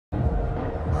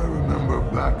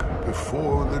back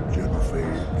before the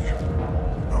genophage.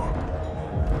 Oh,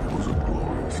 it was a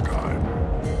glorious time.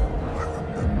 I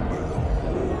remember the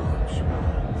hordes,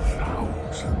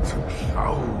 thousands and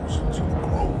thousands of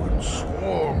Krogan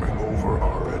swarming over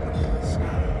our enemies.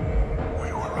 We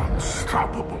were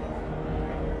unstoppable.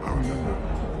 I remember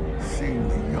seeing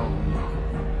the young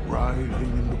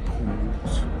writhing in the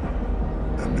pools,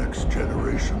 the next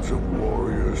generations of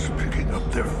warriors picking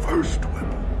up their first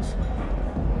weapons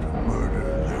to murder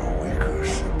their weaker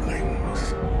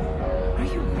siblings. Are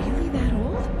you really that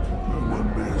old? It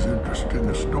wouldn't be as interesting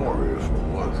a story if it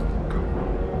wasn't.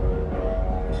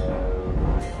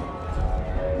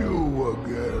 You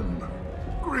again.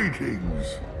 Greetings.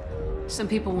 Some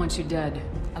people want you dead.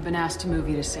 I've been asked to move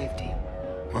you to safety.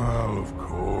 Well, of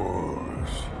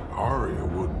course. Arya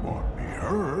wouldn't want me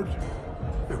hurt.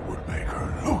 It would make her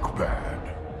look bad.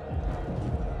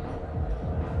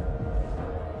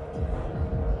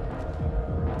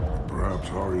 Perhaps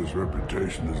Arya's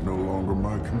reputation is no longer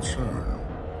my concern.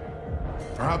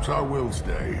 Perhaps I will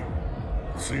stay.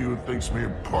 See who thinks me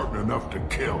important enough to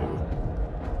kill.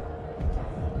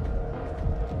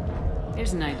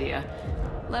 Here's an idea.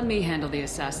 Let me handle the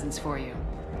assassins for you.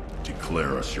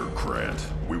 Declare us your Grant.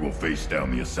 We will face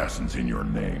down the assassins in your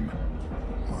name.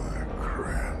 My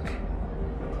Grant.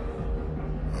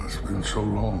 It's been so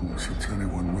long since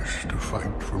anyone wished to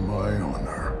fight for my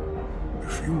honor.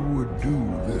 If you would do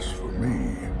this for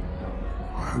me,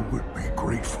 I would be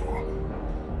grateful.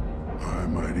 I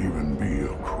might even be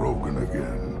a Krogan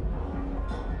again.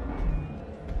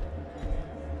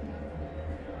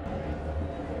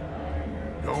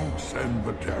 Don't send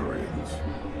Batarians.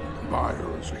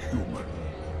 Buyer is a human.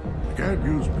 You can't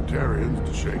use Batarians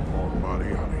to shake more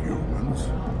money out of humans.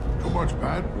 Too much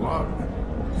bad blood.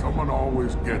 Someone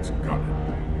always gets gutted.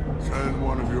 Send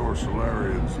one of your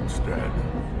Solarians instead.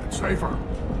 It's safer.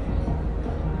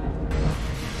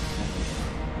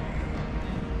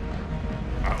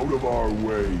 Out of our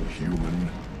way, human.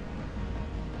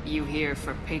 You here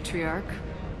for Patriarch?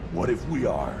 What if we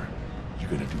are? You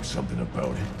gonna do something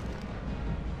about it?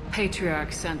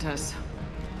 Patriarch sent us.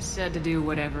 Said to do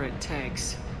whatever it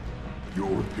takes.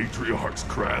 You're Patriarch's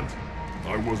Grant?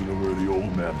 I wasn't aware the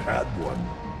old man had one.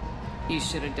 You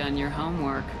should have done your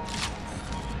homework.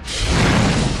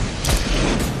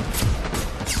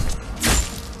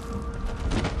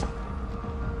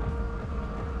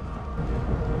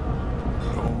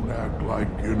 Don't act like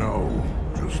you know.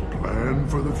 Just plan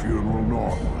for the funeral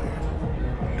normally.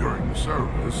 During the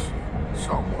service,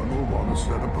 someone will want to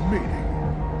set up a meeting.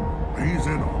 He's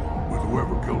in on it with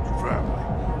whoever killed your family.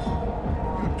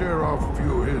 You tear off a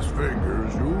few of his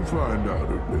fingers, you'll find out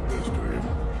who did this to him.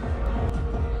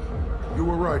 You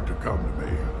were right to come to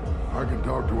me. I can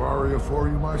talk to Arya for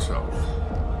you myself.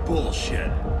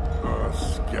 Bullshit. A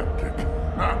skeptic.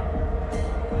 Ha!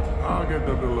 I'll get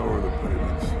them to lower the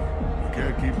payments. You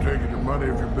can't keep taking your money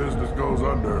if your business goes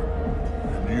under.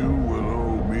 And you will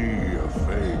owe me a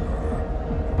favor.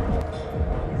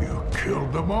 You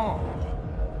killed them all.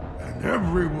 And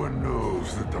everyone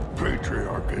knows that the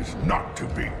Patriarch is not to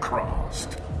be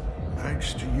crossed.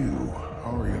 Thanks to you,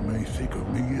 Arya may think of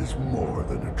me as more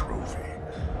than a trophy.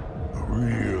 A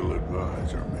real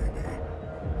advisor, maybe.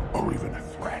 Or even a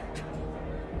threat.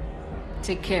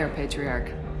 Take care,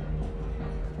 Patriarch.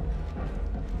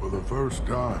 For the first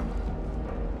time,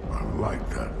 I like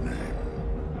that name.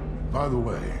 By the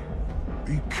way,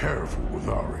 be careful with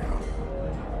Arya.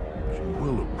 She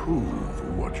will approve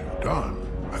of what you've done,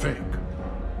 I think.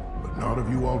 But not of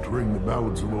you altering the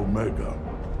balance of Omega.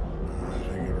 I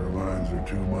think it reminds her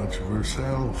too much of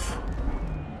herself.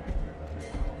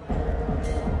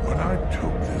 When I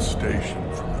took this station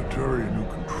from the Turian who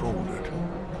controlled it,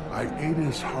 I ate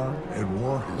his heart and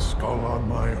wore his skull on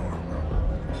my armor.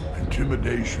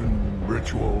 Intimidation,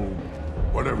 ritual,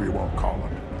 whatever you want to call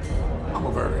it. I'm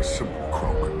a very simple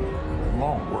Krogan.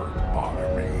 Long words bother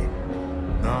me.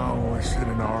 Now I sit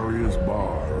in Arya's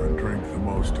bar and drink the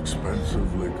most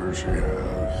expensive liquor she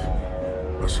has.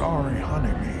 Asari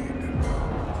honeymead.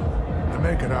 They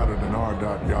make it out at an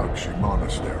Ardot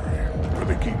monastery, where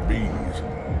they keep bees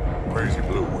and crazy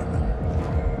blue women.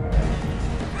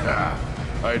 Ha!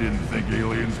 I didn't think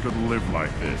aliens could live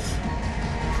like this.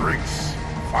 Drinks,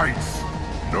 fights,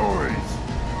 noise.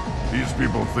 These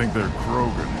people think they're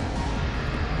Krogan.